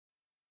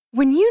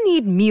When you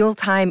need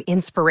mealtime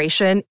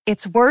inspiration,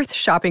 it's worth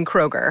shopping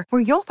Kroger,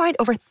 where you'll find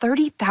over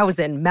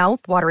 30,000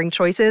 mouth-watering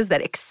choices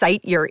that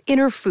excite your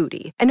inner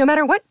foodie. And no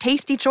matter what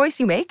tasty choice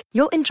you make,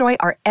 you'll enjoy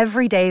our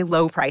everyday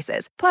low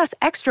prices, plus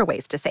extra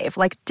ways to save,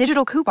 like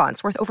digital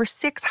coupons worth over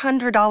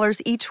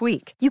 $600 each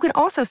week. You can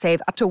also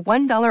save up to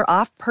 $1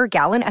 off per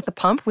gallon at the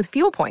pump with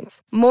fuel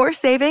points. More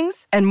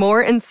savings and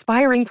more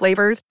inspiring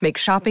flavors make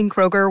shopping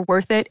Kroger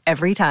worth it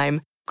every time.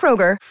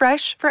 Kroger,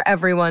 fresh for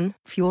everyone.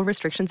 Fuel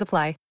restrictions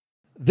apply.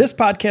 This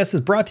podcast is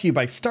brought to you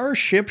by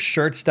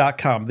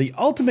StarshipShirts.com, the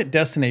ultimate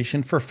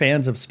destination for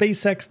fans of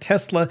SpaceX,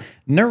 Tesla,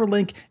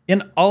 Neuralink,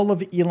 and all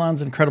of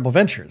Elon's incredible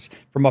ventures.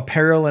 From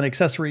apparel and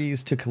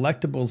accessories to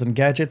collectibles and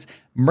gadgets,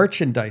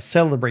 merchandise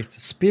celebrates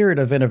the spirit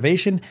of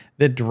innovation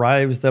that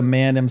drives the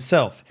man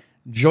himself.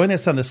 Join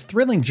us on this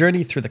thrilling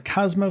journey through the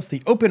cosmos,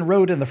 the open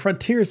road, and the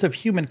frontiers of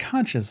human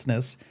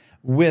consciousness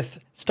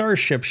with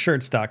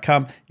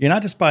StarshipShirts.com. You're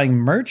not just buying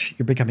merch,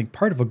 you're becoming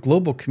part of a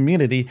global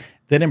community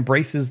that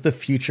embraces the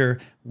future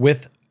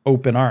with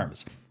open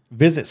arms.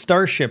 Visit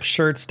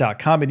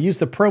StarshipShirts.com and use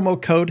the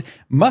promo code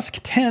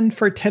MUSK10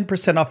 for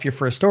 10% off your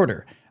first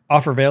order.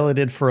 Offer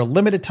valid for a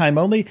limited time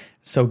only,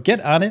 so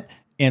get on it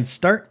and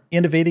start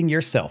innovating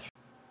yourself.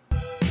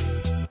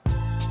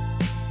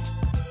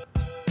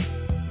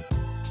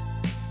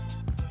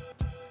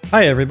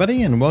 Hi,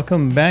 everybody, and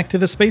welcome back to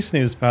the Space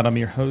News Pod. I'm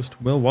your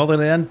host, Will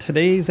Wallen, and on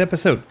today's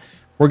episode,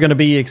 we're going to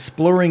be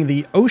exploring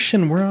the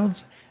ocean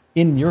worlds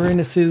in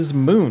Uranus's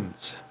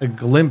moons, a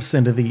glimpse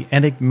into the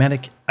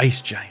enigmatic ice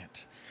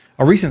giant.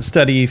 A recent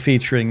study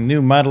featuring new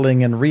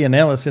modeling and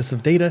reanalysis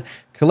of data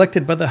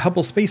collected by the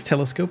Hubble Space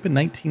Telescope in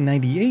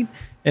 1998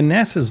 and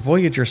NASA's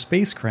Voyager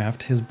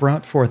spacecraft has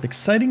brought forth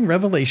exciting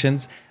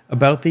revelations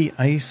about the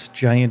ice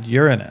giant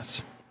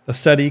Uranus. The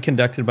study,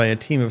 conducted by a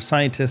team of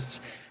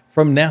scientists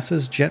from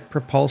NASA's Jet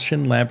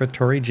Propulsion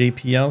Laboratory,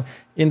 JPL,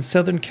 in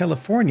Southern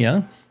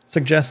California,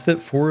 suggests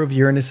that four of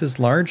Uranus's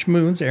large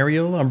moons,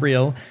 Ariel,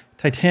 Umbriel,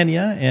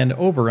 Titania, and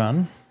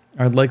Oberon,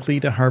 are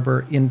likely to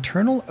harbor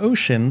internal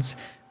oceans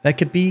that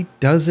could be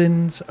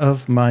dozens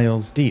of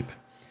miles deep.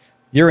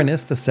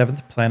 Uranus, the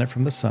seventh planet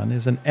from the Sun,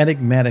 is an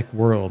enigmatic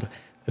world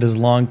that has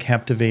long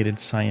captivated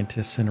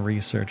scientists and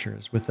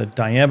researchers. With a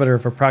diameter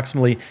of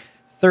approximately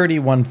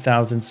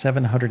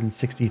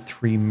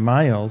 31,763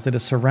 miles, it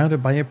is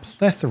surrounded by a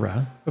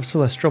plethora of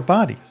celestial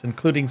bodies,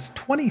 including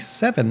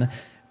 27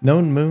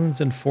 known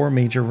moons and 4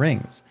 major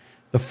rings.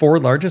 The 4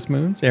 largest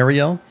moons,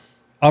 Ariel,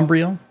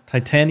 Umbriel,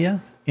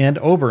 Titania, and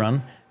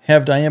Oberon,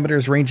 have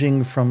diameters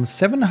ranging from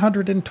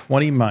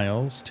 720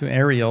 miles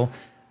to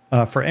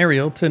for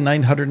Ariel to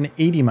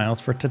 980 miles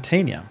for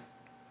Titania.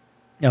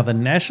 Now, the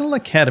National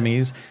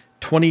Academies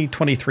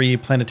 2023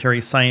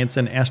 Planetary Science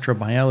and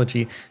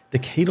Astrobiology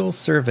Decadal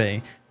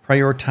survey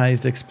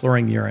prioritized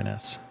exploring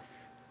Uranus,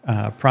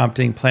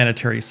 prompting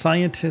planetary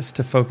scientists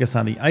to focus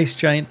on the ice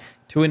giant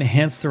to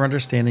enhance their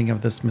understanding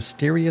of this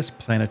mysterious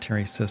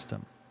planetary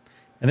system.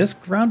 And this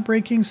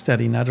groundbreaking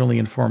study not only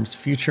informs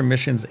future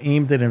missions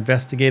aimed at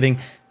investigating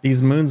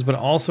these moons, but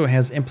also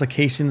has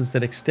implications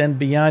that extend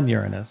beyond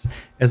Uranus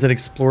as it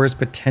explores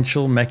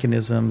potential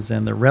mechanisms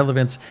and their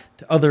relevance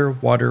to other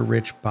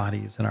water-rich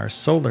bodies in our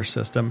solar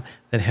system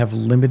that have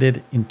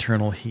limited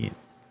internal heat.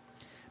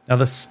 Now,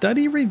 the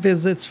study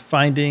revisits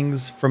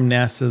findings from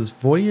NASA's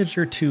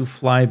Voyager 2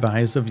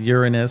 flybys of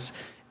Uranus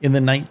in the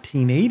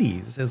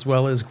 1980s, as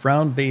well as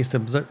ground-based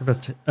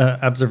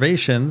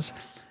observations,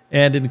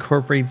 and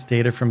incorporates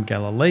data from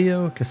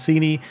Galileo,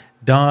 Cassini,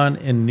 Dawn,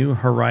 and New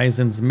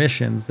Horizons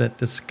missions that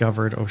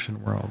discovered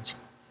ocean worlds.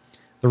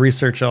 The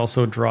research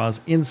also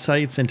draws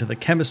insights into the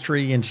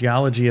chemistry and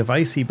geology of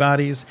icy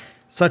bodies,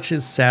 such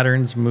as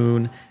Saturn's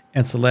moon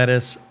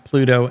Enceladus,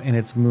 Pluto and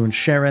its moon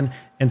Charon,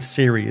 and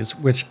Ceres,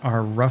 which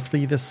are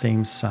roughly the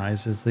same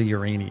size as the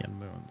Uranian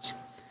moons.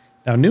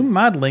 Now, new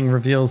modeling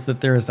reveals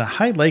that there is a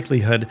high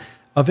likelihood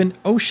of an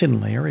ocean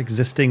layer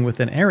existing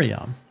within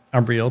Ariel,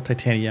 Umbriel,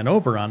 Titania, and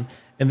Oberon,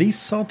 and these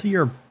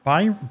saltier,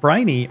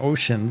 briny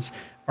oceans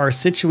are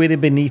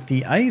situated beneath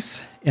the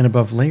ice and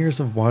above layers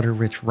of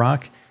water-rich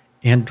rock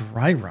and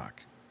dry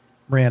rock.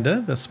 Miranda,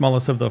 the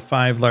smallest of the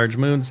 5 large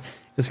moons,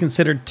 is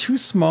considered too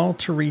small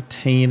to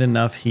retain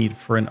enough heat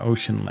for an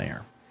ocean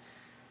layer.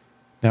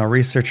 Now,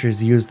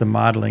 researchers used the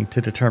modeling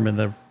to determine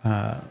the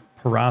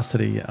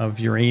porosity of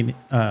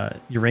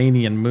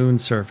Uranian moon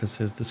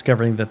surfaces,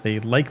 discovering that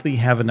they likely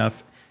have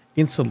enough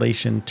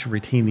insulation to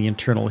retain the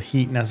internal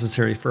heat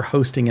necessary for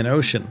hosting an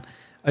ocean.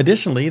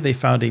 Additionally, they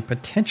found a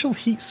potential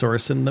heat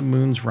source in the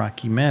moon's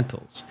rocky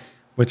mantles,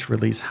 which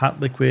release hot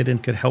liquid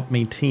and could help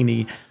maintain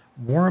a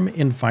warm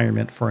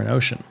environment for an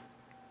ocean.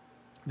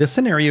 This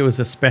scenario is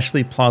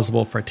especially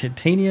plausible for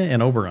Titania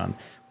and Oberon,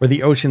 where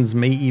the oceans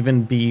may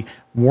even be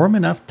warm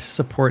enough to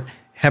support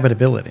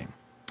habitability.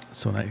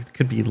 So there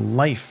could be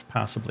life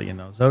possibly in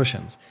those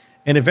oceans.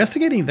 And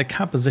investigating the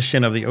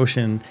composition of the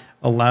ocean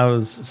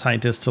allows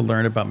scientists to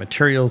learn about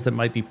materials that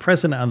might be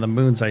present on the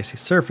moon's icy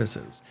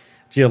surfaces.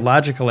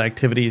 Geological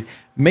activity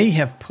may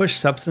have pushed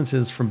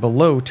substances from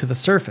below to the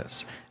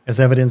surface, as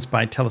evidenced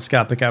by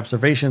telescopic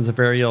observations of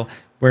Ariel,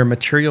 where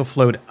material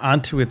flowed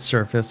onto its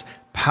surface,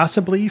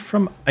 possibly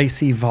from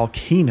icy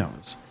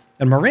volcanoes.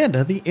 And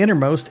Miranda, the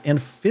innermost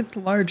and fifth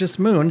largest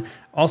moon,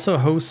 also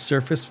hosts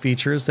surface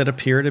features that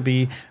appear to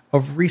be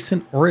of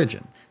recent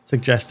origin,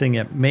 suggesting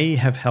it may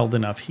have held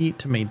enough heat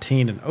to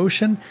maintain an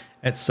ocean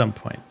at some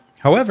point.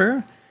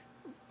 However,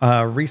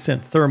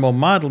 recent thermal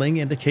modeling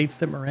indicates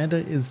that Miranda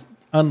is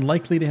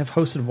unlikely to have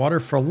hosted water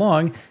for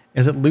long,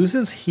 as it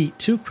loses heat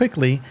too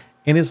quickly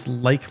and is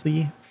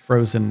likely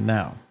frozen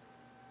now.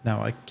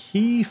 Now, a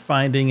key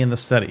finding in the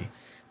study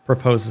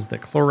proposes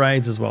that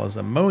chlorides as well as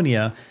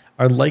ammonia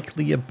are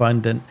likely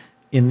abundant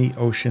in the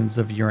oceans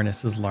of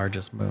Uranus's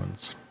largest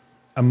moons.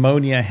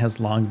 Ammonia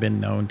has long been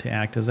known to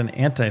act as an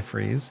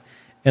antifreeze,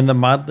 and the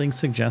modeling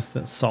suggests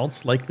that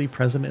salts likely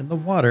present in the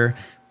water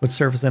would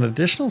serve as an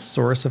additional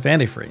source of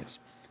antifreeze,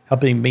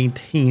 helping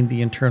maintain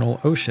the internal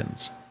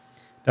oceans.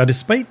 Now,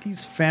 despite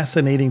these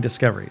fascinating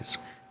discoveries,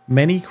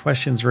 many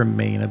questions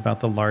remain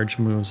about the large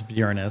moons of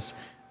Uranus,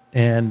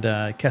 and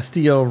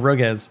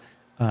Castillo-Rogez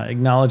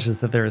acknowledges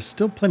that there is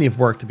still plenty of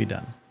work to be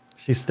done.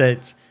 She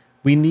states,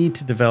 "We need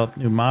to develop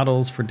new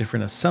models for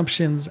different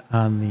assumptions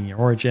on the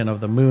origin of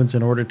the moons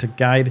in order to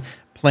guide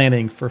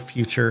planning for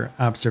future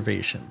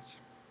observations."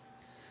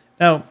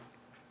 Now,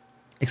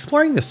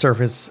 exploring the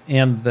surface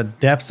and the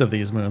depths of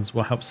these moons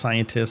will help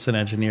scientists and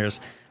engineers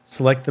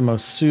select the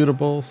most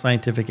suitable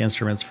scientific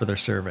instruments for their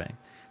survey.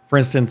 For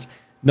instance,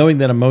 knowing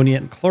that ammonia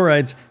and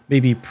chlorides may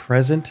be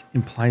present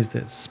implies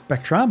that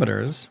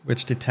spectrometers,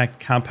 which detect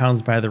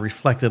compounds by the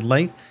reflected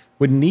light,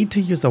 would need to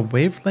use a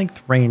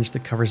wavelength range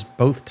that covers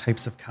both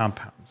types of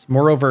compounds.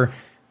 Moreover,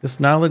 this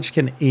knowledge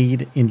can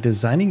aid in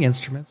designing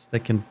instruments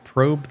that can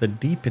probe the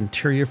deep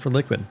interior for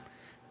liquid.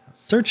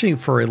 Searching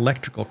for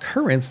electrical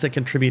currents that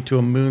contribute to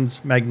a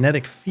moon's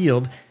magnetic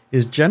field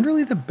is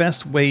generally the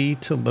best way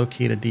to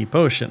locate a deep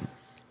ocean,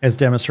 as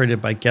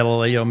demonstrated by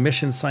Galileo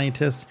mission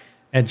scientists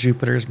at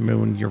Jupiter's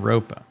moon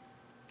Europa.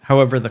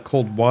 However, the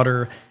cold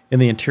water in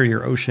the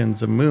interior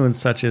oceans of moons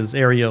such as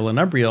Ariel and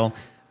Umbriel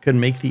could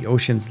make the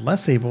oceans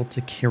less able to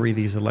carry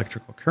these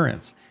electrical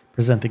currents,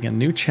 presenting a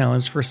new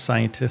challenge for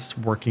scientists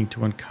working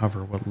to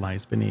uncover what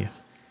lies beneath.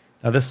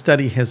 Now, this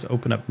study has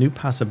opened up new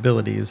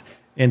possibilities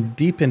and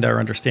deepened our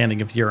understanding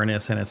of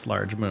Uranus and its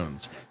large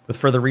moons. With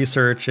further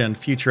research and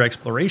future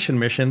exploration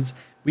missions,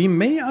 we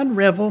may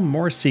unravel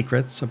more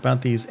secrets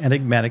about these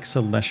enigmatic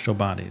celestial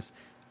bodies,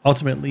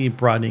 ultimately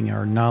broadening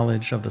our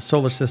knowledge of the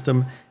solar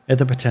system and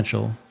the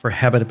potential for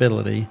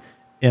habitability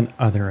in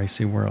other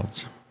icy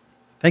worlds.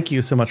 Thank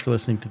you so much for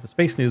listening to the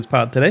Space News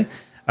Pod today.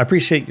 I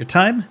appreciate your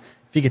time.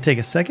 If you could take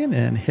a second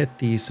and hit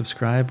the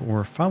subscribe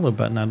or follow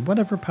button on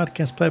whatever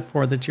podcast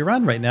platform that you're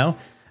on right now,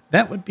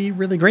 that would be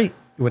really great.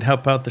 It would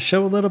help out the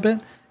show a little bit,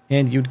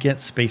 and you'd get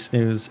space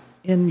news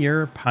in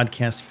your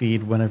podcast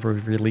feed whenever we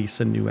release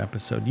a new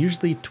episode,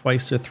 usually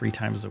twice or 3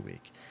 times a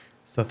week.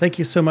 So thank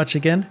you so much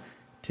again.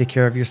 Take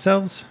care of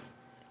yourselves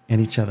and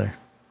each other,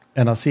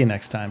 and I'll see you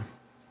next time.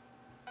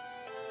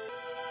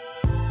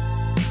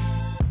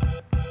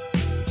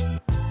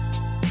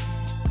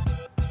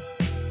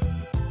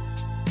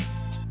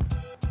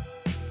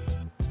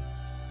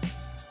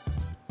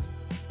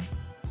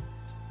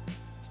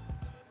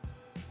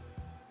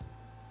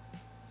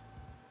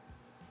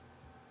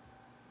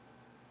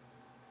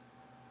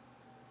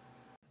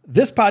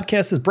 This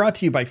podcast is brought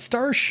to you by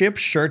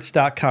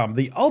StarshipShirts.com,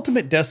 the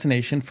ultimate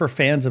destination for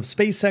fans of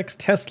SpaceX,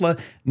 Tesla,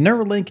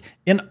 Neuralink,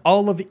 and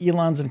all of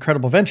Elon's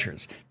incredible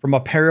ventures. From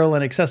apparel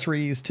and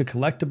accessories to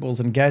collectibles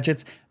and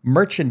gadgets,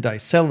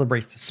 merchandise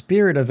celebrates the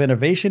spirit of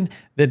innovation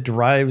that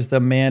drives the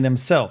man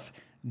himself.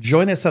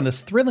 Join us on this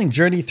thrilling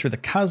journey through the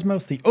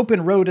cosmos, the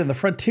open road, and the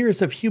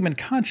frontiers of human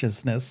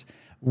consciousness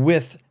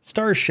with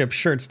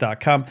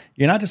StarshipShirts.com.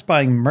 You're not just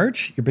buying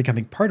merch, you're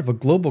becoming part of a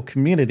global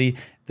community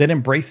that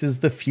embraces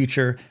the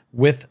future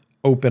with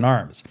open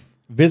arms.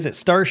 Visit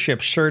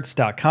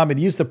StarshipShirts.com and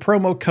use the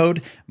promo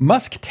code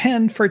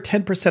MUSK10 for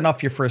 10%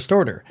 off your first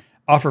order.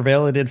 Offer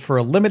valid for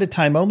a limited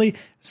time only,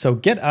 so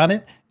get on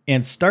it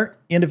and start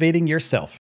innovating yourself.